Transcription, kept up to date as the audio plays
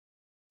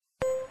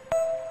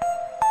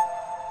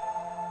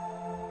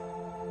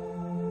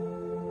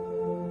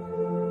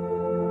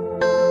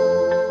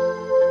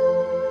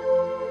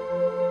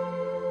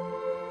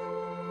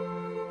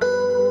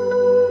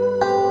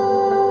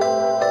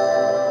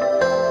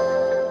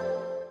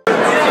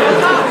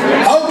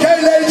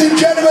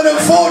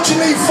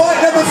Unfortunately, fight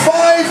number 5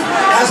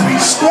 has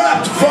been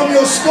scrapped from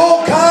your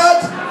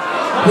scorecard.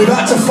 We've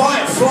had to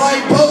fly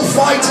both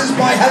fighters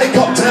by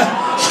helicopter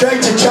straight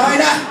to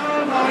China.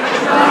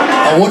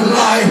 I wouldn't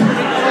lie,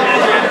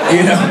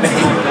 you know me.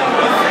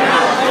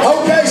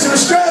 Okay, so we're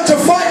straight on to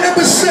fight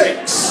number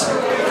 6.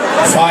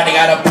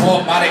 Fighting out of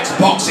Port Maddox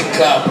Boxing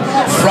Club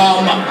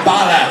from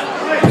Bala.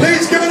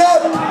 Please give it up,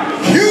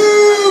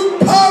 Huw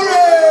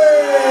Parry!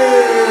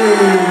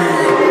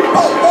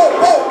 Oh,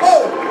 oh, oh,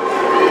 oh!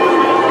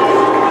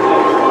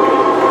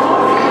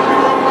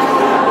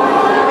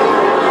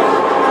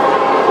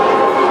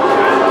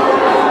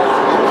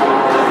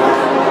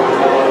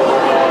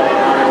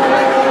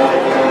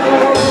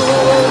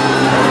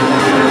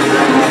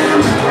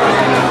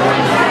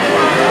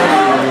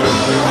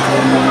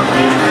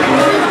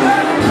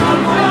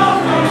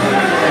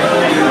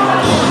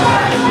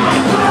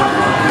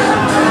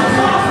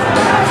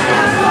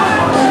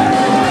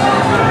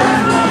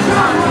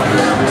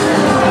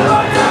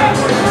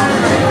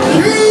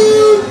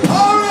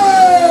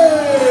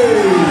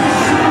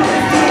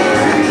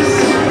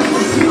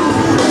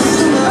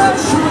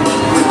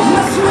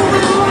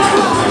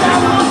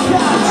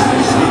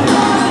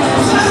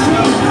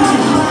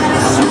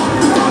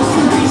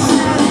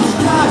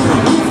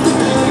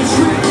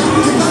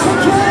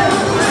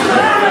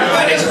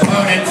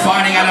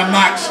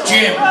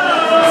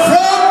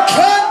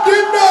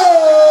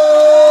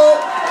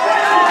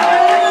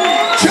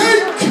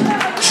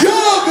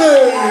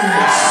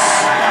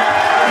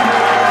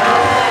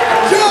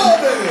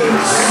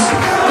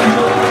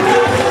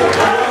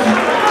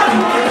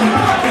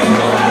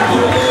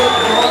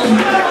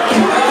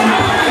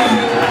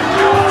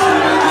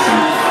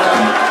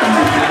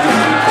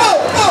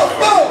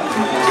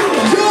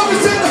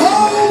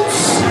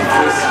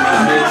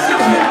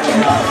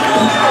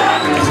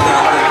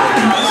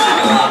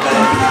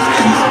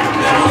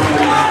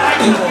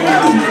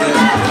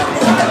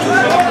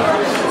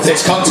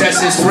 This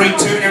contest is 3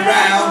 2-minute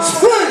rounds.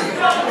 3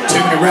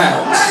 2-minute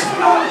rounds.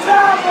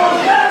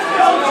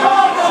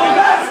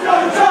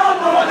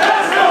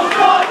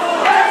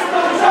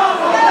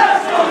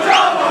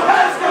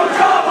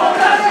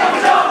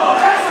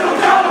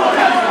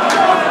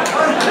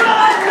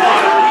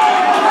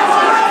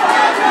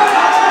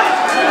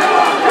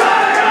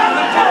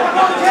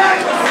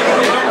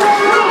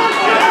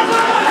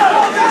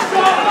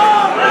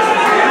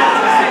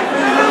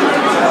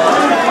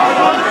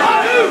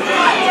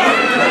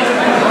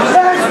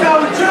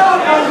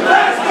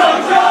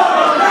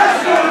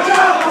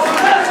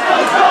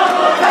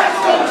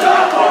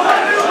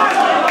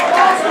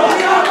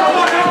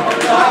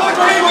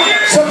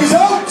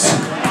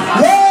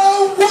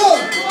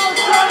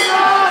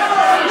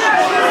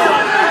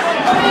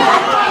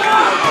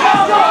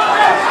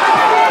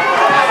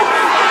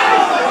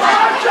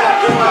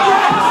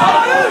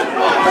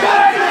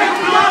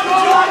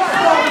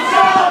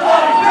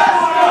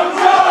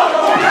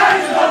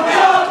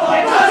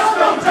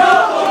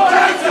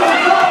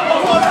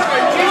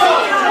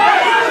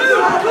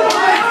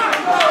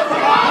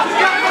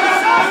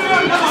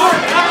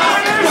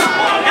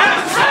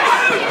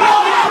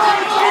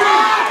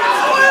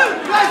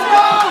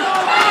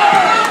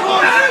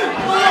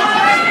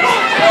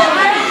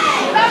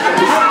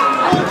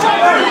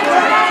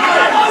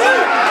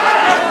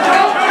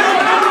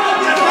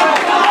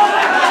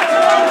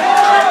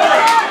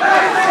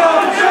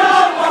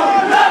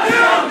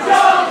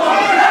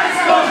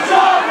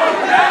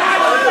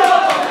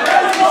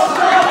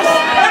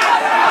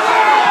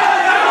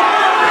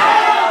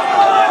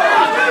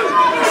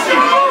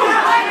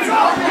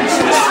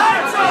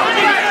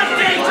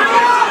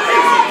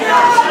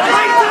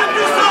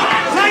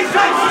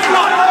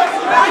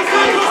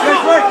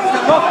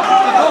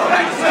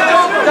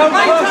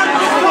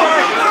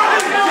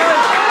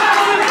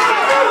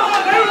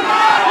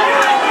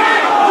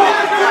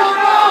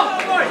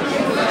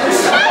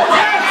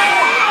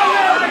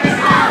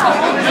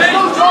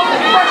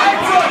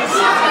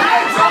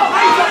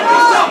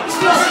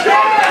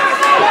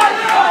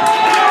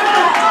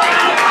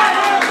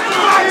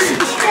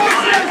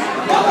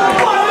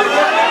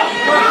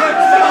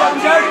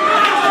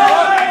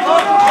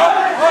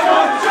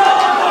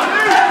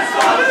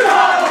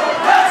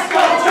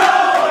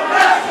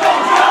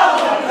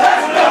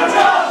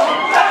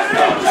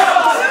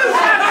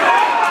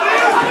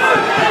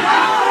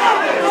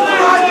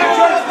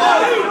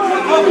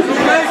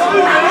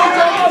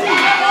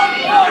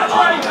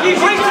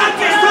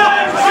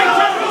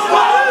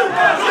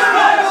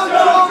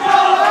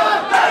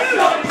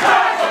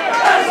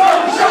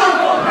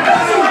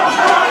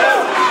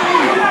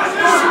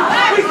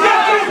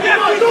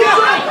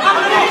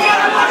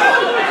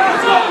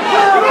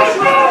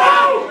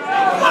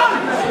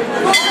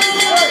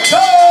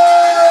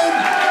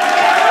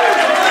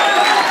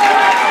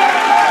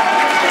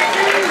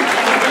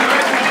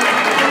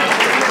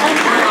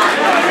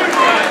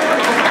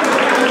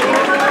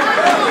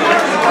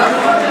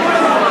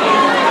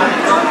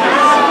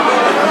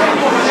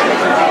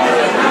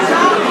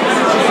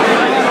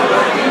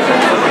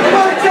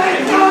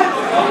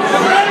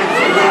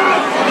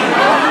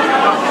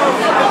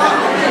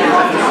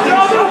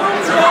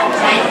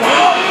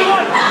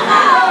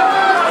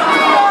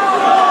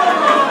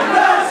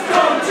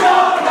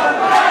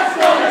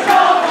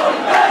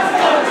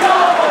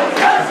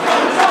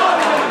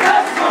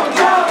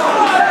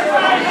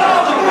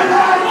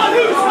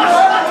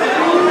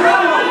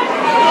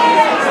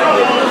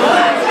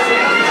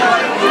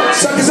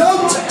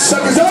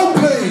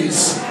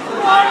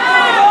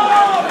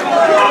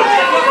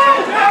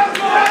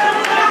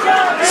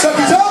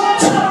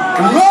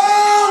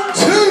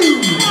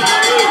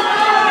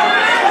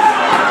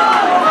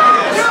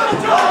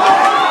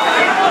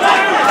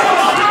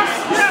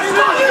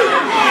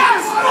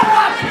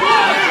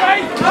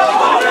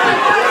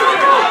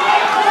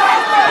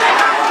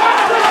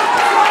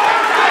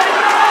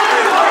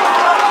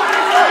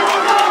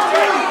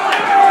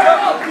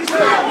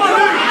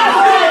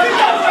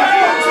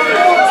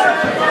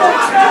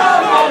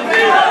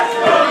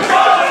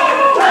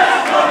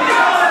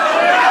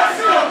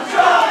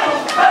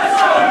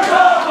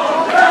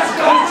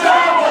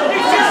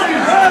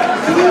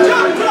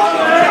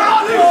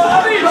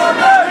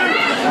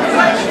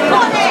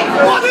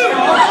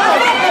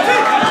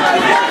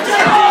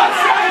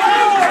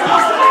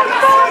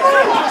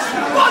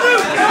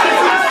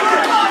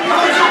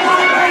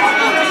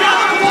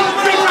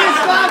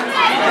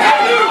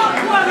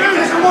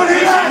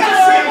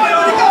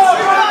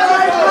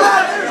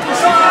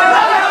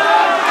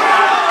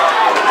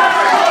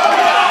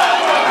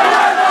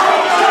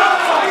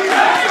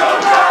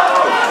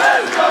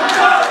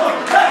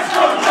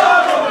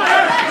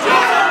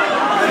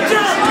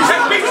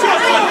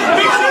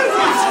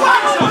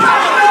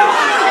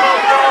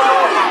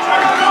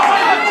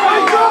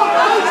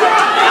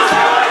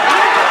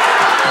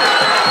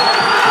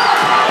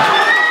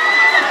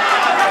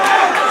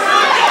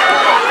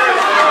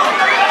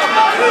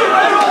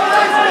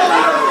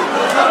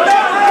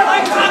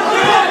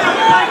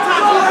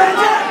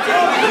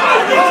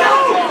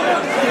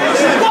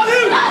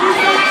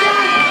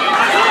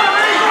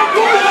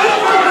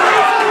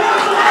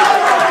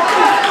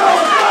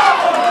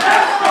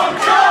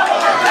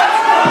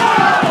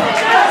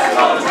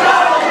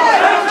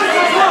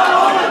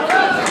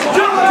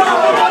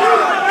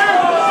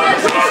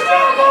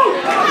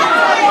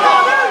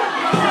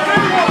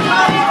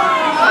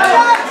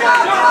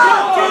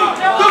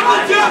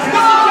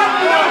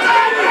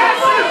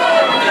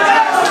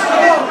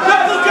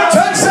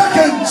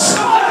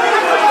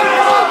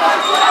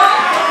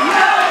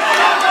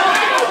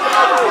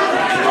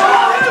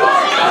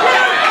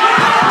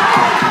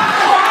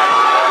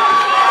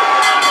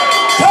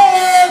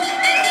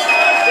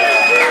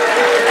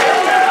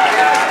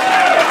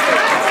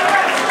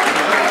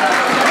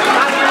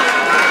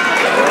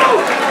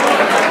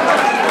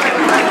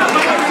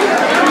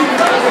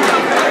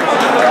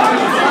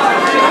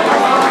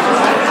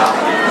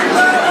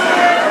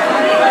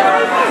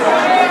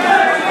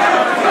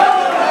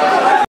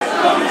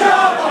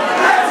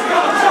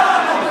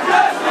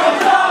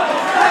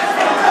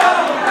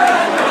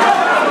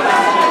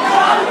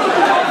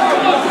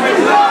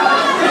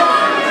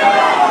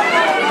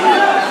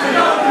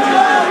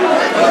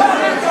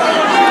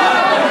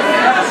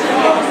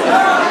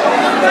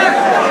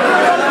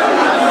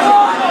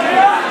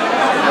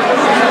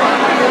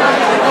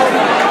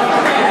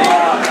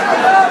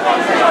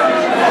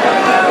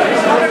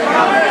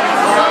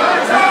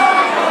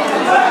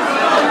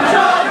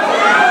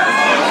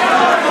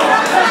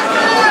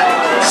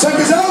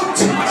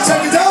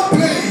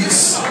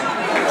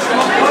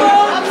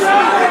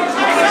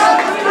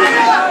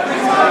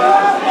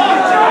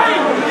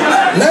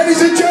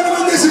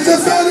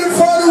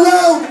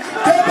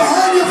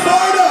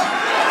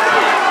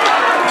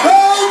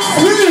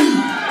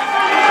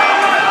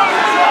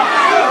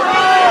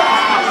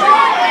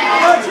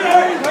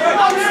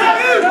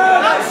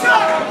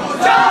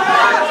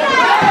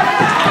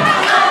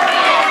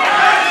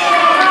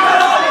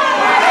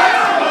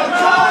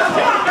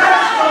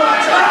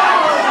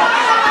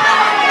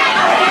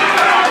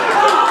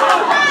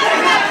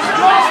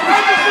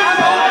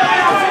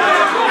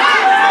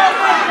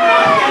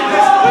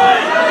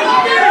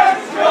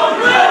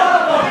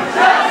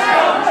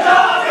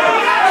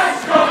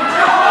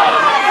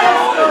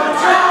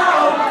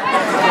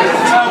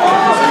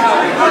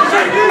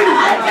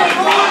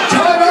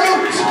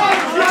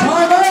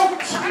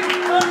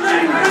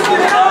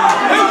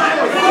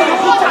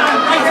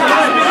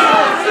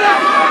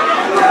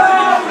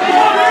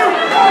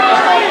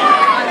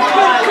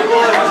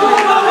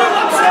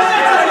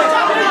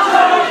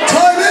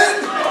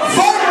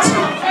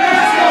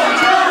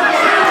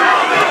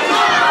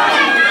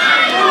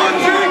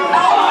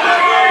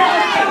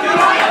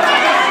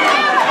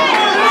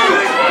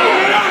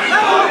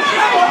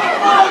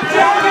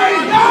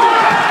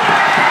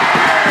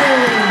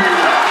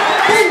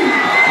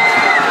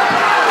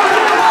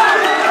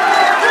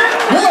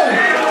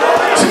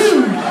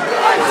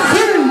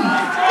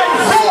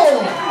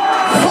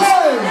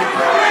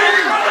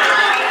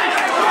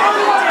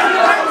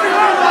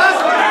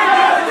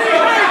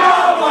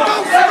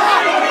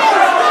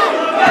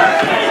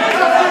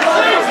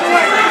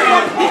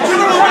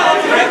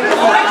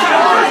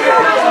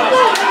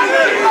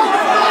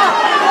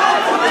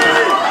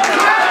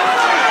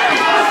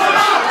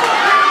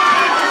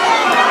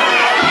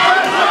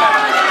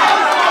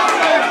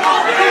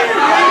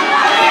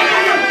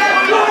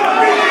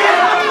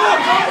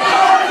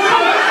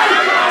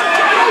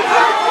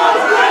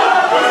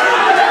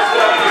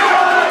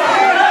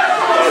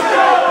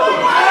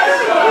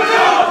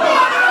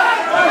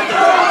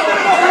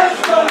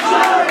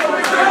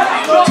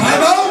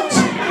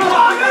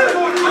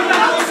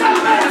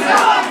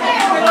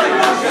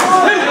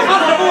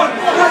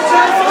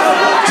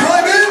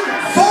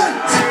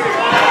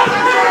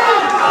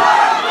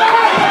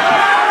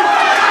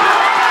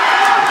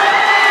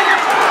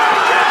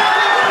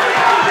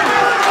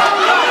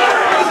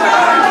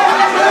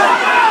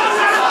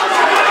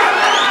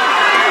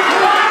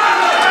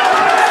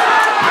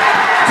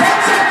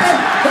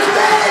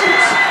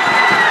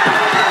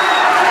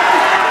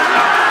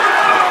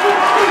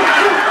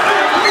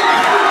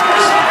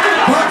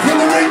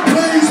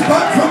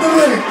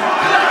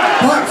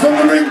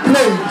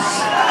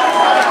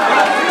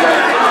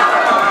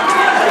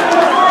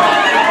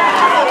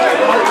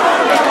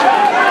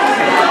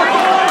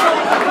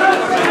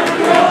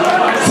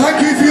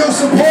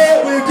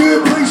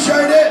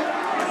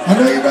 I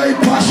know you're very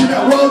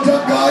passionate. Well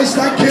done, guys.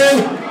 Thank you.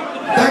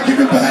 Thank you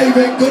for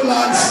behaving. Good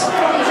lads.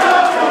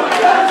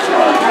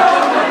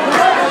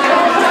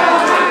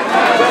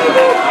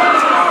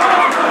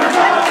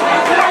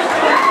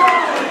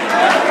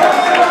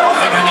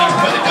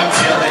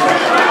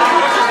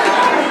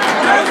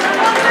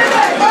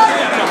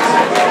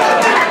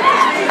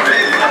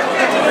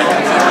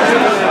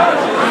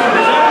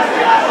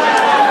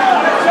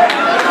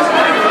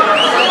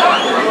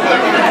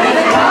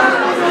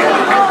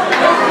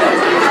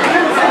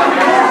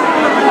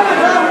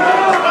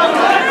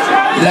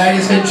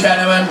 Ladies and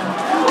gentlemen,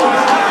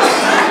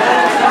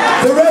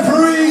 the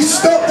referee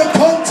stopped the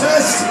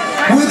contest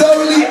with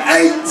only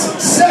 8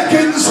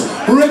 seconds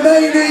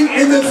remaining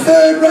in the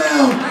 3rd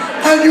round,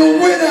 and your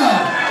winner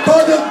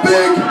by the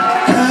big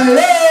KO,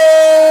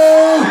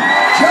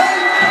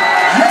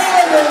 Jarvis.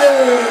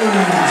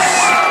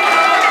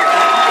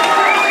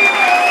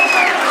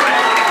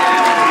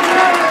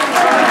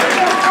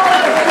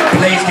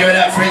 please give it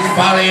up for his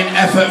valiant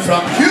effort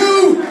from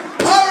Huw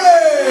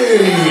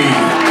Parry.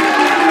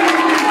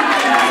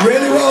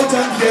 Really well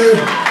done, Huw.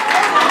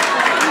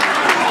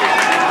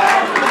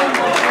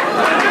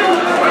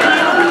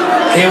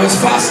 He was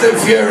fast and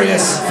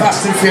furious,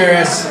 fast and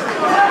furious.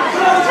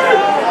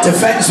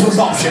 Defence was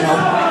optional.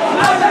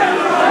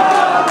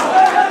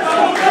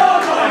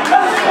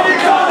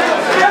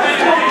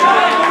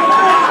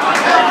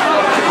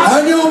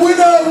 And your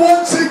winner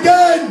once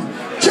again,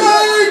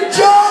 Jarvis!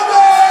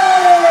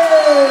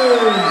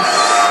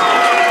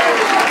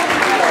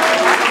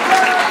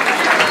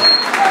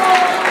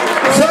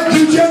 Thank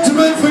you,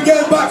 gentlemen, for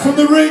getting back from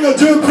the ring. I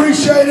do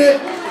appreciate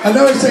it. I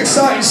know it's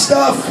exciting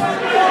stuff.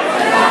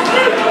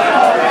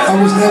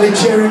 I was nearly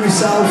cheering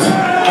myself.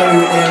 Very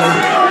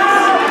nearly.